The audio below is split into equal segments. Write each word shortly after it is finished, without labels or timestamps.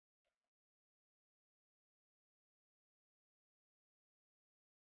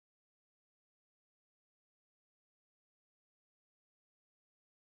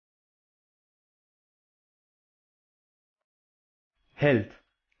Health.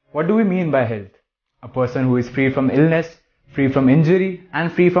 What do we mean by health? A person who is free from illness, free from injury,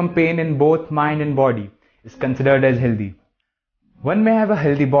 and free from pain in both mind and body is considered as healthy. One may have a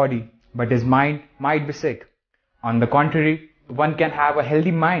healthy body, but his mind might be sick. On the contrary, one can have a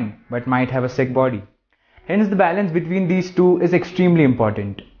healthy mind, but might have a sick body. Hence, the balance between these two is extremely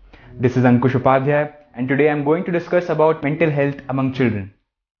important. This is Ankush Upadhyay, and today I am going to discuss about mental health among children.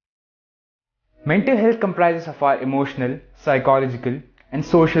 Mental health comprises of our emotional, psychological, and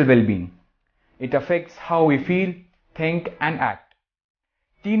social well-being. It affects how we feel, think, and act.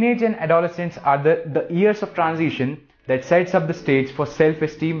 Teenage and adolescence are the years of transition that sets up the stage for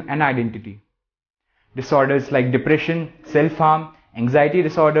self-esteem and identity. Disorders like depression, self-harm, anxiety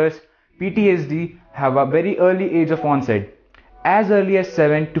disorders, PTSD have a very early age of onset, as early as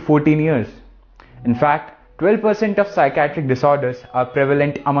 7 to 14 years. In fact, 12% of psychiatric disorders are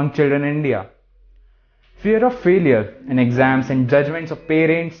prevalent among children in India. Fear of failure in exams and judgments of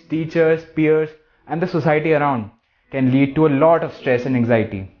parents, teachers, peers, and the society around can lead to a lot of stress and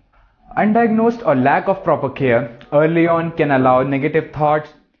anxiety. Undiagnosed or lack of proper care early on can allow negative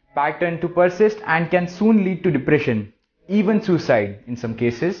thoughts pattern to persist and can soon lead to depression, even suicide in some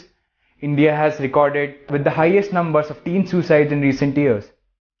cases. India has recorded with the highest numbers of teen suicides in recent years.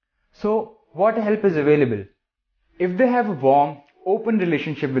 So, what help is available? If they have a warm, open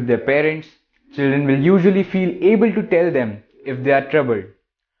relationship with their parents, children will usually feel able to tell them if they are troubled.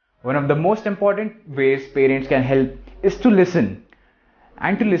 One of the most important ways parents can help is to listen,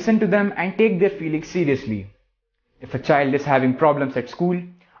 and to listen to them and take their feelings seriously. If a child is having problems at school,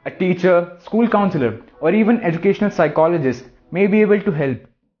 a teacher, school counselor, or even educational psychologist may be able to help.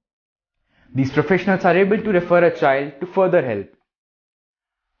 These professionals are able to refer a child to further help.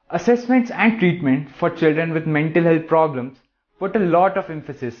 Assessments and treatment for children with mental health problems put a lot of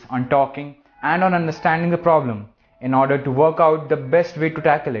emphasis on talking and on understanding the problem in order to work out the best way to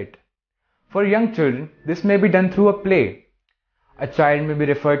tackle it. For young children, this may be done through a play. A child may be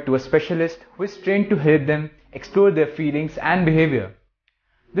referred to a specialist who is trained to help them explore their feelings and behavior.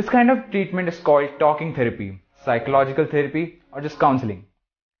 This kind of treatment is called talking therapy, psychological therapy, or just counseling.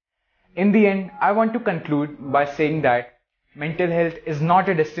 In the end, I want to conclude by saying that mental health is not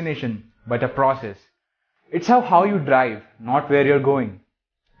a destination, but a process. It's how you drive, not where you're going.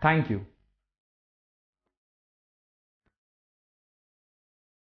 Thank you.